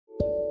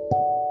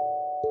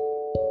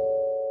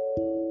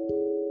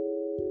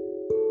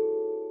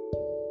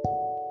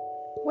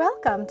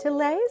Welcome to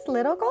Lay's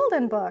Little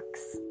Golden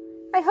Books.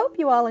 I hope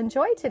you all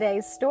enjoy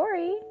today's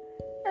story.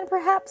 And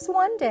perhaps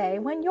one day,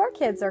 when your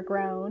kids are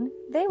grown,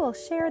 they will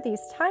share these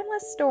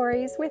timeless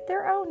stories with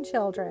their own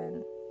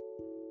children.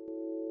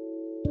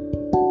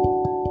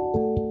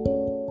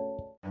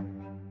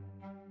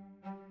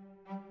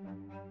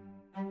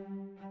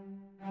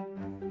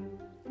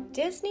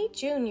 Disney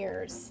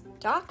Juniors,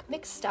 Doc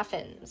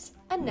McStuffins,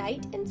 A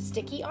Knight in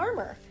Sticky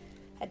Armor,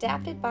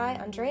 adapted by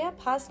Andrea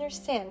Posner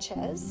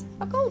Sanchez,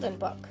 a golden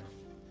book.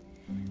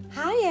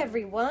 Hi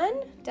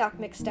everyone, Doc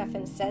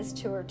McStuffins says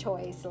to her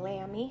toys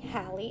Lammy,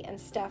 Hallie, and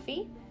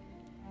Stuffy.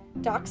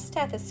 Doc's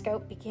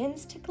stethoscope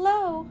begins to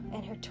glow,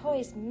 and her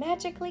toys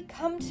magically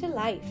come to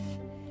life.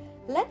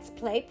 Let's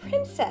play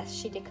princess,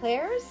 she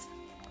declares.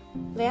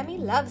 Lammy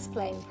loves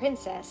playing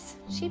princess.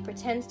 She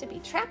pretends to be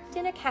trapped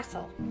in a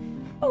castle.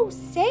 Oh,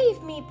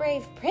 save me,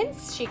 brave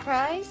prince, she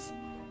cries.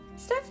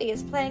 Stuffy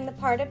is playing the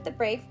part of the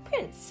brave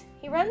prince.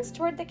 He runs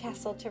toward the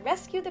castle to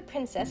rescue the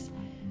princess,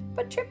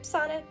 but trips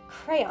on a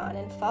crayon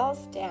and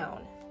falls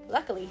down.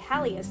 Luckily,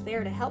 Hallie is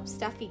there to help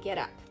Stuffy get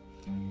up.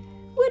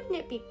 Wouldn't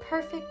it be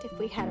perfect if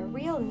we had a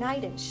real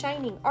knight in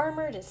shining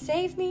armor to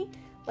save me?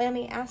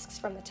 Lammy asks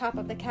from the top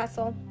of the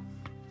castle.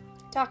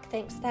 Doc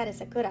thinks that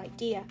is a good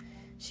idea.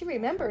 She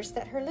remembers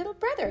that her little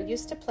brother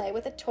used to play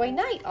with a toy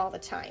knight all the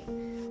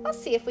time. I'll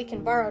see if we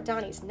can borrow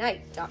Donnie's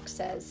knight, Doc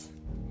says.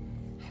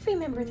 I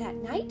remember that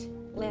knight,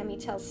 Lammy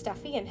tells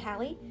Stuffy and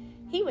Hallie.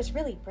 He was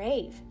really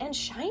brave and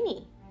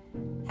shiny.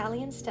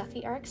 Hallie and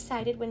Stuffy are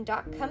excited when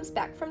Doc comes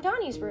back from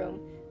Donnie's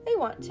room. They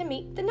want to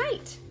meet the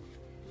knight.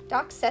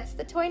 Doc sets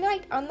the toy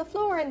knight on the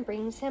floor and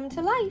brings him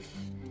to life.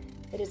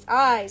 It is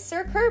I,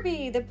 Sir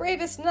Kirby, the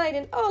bravest knight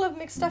in all of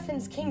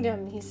McStuffin's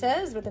kingdom, he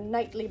says with a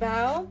knightly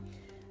bow.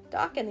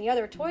 Doc and the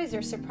other toys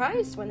are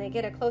surprised when they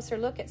get a closer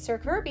look at Sir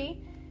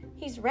Kirby.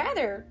 He's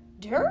rather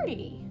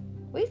dirty.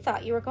 We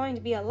thought you were going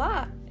to be a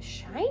lot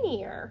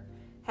shinier,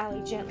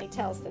 Hallie gently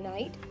tells the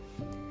knight.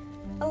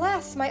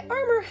 Alas, my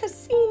armor has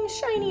seen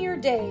shinier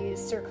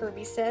days, Sir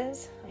Kirby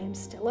says. I am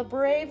still a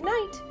brave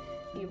knight.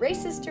 He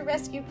races to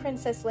rescue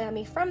Princess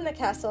Lammy from the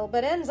castle,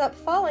 but ends up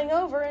falling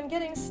over and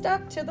getting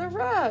stuck to the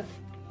rug.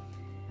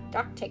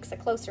 Doc takes a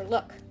closer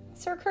look.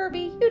 Sir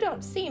Kirby, you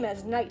don't seem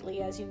as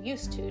knightly as you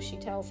used to, she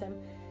tells him.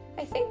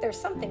 I think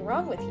there's something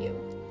wrong with you.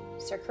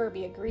 Sir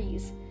Kirby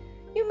agrees.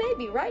 You may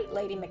be right,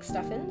 Lady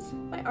McStuffins.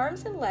 My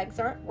arms and legs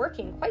aren't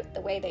working quite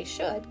the way they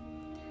should.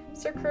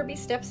 Sir Kirby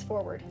steps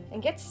forward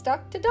and gets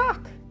stuck to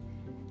Doc.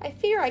 I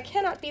fear I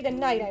cannot be the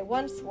knight I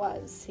once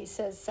was, he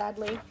says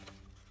sadly.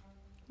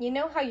 You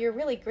know how you're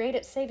really great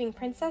at saving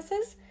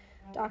princesses?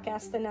 Doc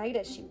asks the knight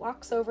as she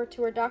walks over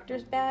to her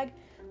doctor's bag.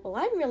 Well,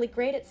 I'm really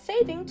great at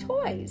saving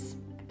toys.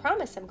 I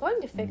promise I'm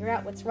going to figure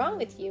out what's wrong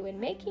with you and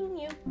making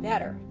you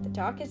better. The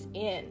doc is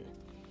in.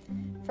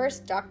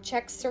 First, Doc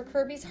checks Sir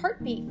Kirby's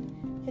heartbeat.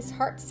 His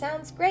heart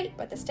sounds great,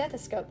 but the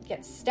stethoscope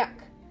gets stuck.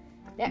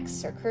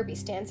 Next, Sir Kirby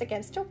stands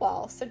against a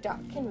wall so Doc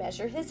can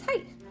measure his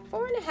height,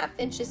 4.5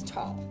 inches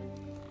tall.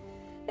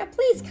 Now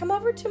please come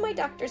over to my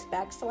doctor's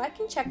bag so I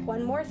can check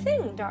one more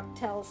thing, Doc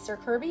tells Sir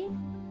Kirby.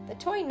 The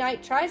toy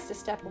knight tries to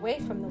step away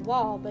from the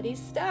wall, but he's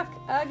stuck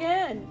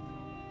again.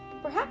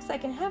 Perhaps I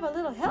can have a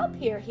little help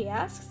here, he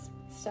asks.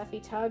 Stuffy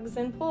tugs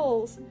and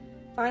pulls.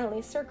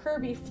 Finally, Sir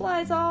Kirby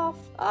flies off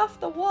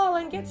the wall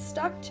and gets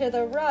stuck to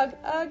the rug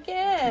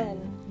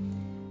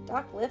again.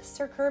 Doc lifts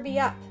Sir Kirby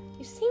up.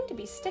 You seem to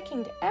be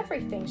sticking to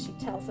everything, she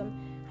tells him.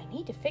 I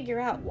need to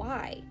figure out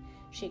why.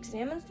 She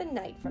examines the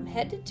knight from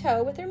head to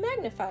toe with her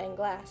magnifying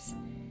glass.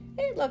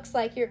 It looks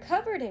like you're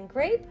covered in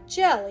grape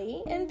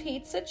jelly and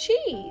pizza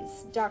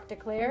cheese, Doc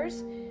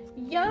declares.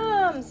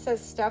 Yum,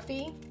 says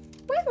Stuffy.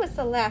 When was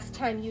the last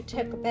time you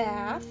took a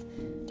bath?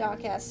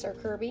 Doc asks Sir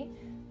Kirby.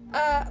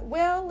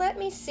 Well, let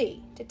me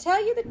see. To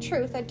tell you the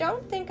truth, I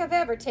don't think I've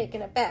ever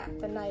taken a bath,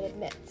 the knight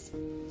admits.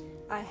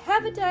 I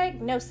have a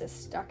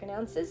diagnosis, Doc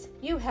announces.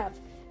 You have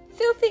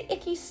filthy,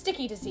 icky,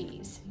 sticky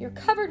disease. You're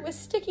covered with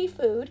sticky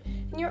food,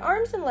 and your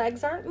arms and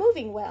legs aren't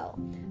moving well.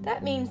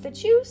 That means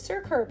that you,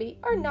 Sir Kirby,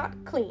 are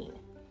not clean.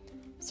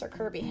 Sir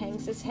Kirby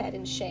hangs his head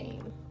in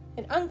shame.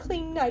 An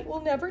unclean knight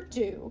will never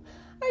do.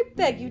 I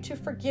beg you to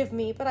forgive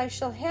me, but I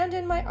shall hand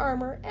in my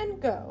armor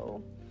and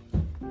go.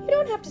 You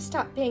don't have to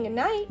stop being a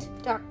knight,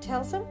 Doc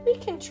tells him. We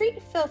can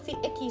treat filthy,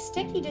 icky,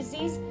 sticky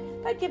disease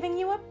by giving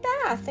you a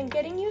bath and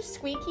getting you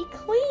squeaky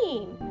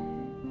clean.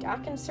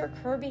 Doc and Sir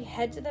Kirby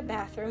head to the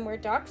bathroom where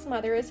Doc's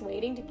mother is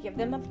waiting to give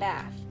them a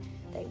bath.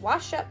 They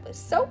wash up with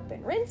soap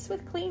and rinse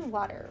with clean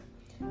water.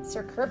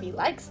 Sir Kirby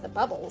likes the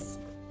bubbles.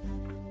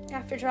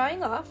 After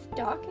drying off,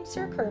 Doc and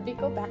Sir Kirby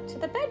go back to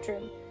the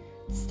bedroom.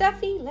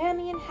 Stuffy,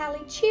 Lammy, and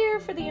Hallie cheer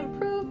for the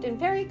improved and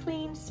very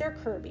clean Sir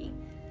Kirby.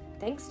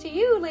 Thanks to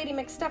you, Lady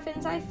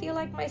McStuffins, I feel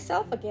like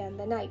myself again,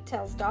 the knight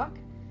tells Doc.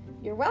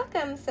 You're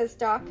welcome, says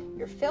Doc.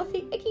 Your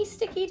filthy, icky,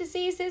 sticky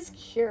disease is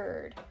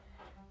cured.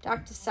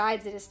 Doc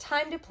decides it is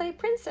time to play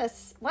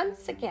princess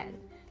once again.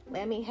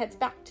 Lammy heads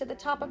back to the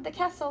top of the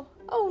castle.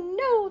 Oh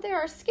no, there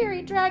are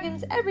scary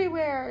dragons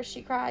everywhere,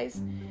 she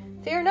cries.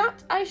 Fear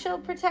not, I shall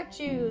protect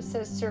you,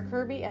 says Sir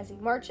Kirby as he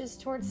marches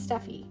towards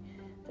Stuffy.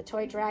 The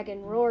toy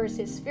dragon roars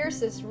his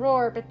fiercest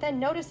roar, but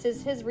then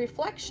notices his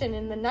reflection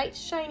in the knight's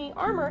shiny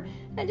armor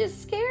and is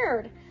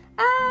scared.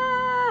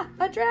 Ah,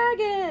 a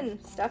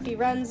dragon! Stuffy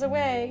runs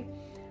away.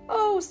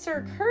 Oh,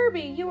 Sir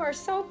Kirby, you are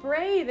so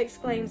brave,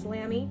 exclaims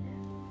Lammy.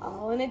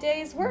 All in a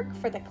day's work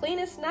for the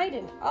cleanest knight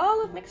in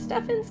all of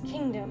McStuffins'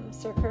 kingdom,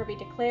 Sir Kirby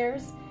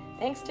declares.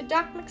 Thanks to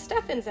Doc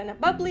McStuffins and a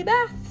bubbly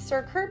bath,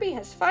 Sir Kirby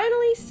has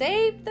finally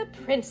saved the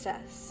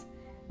princess.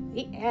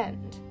 The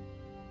end.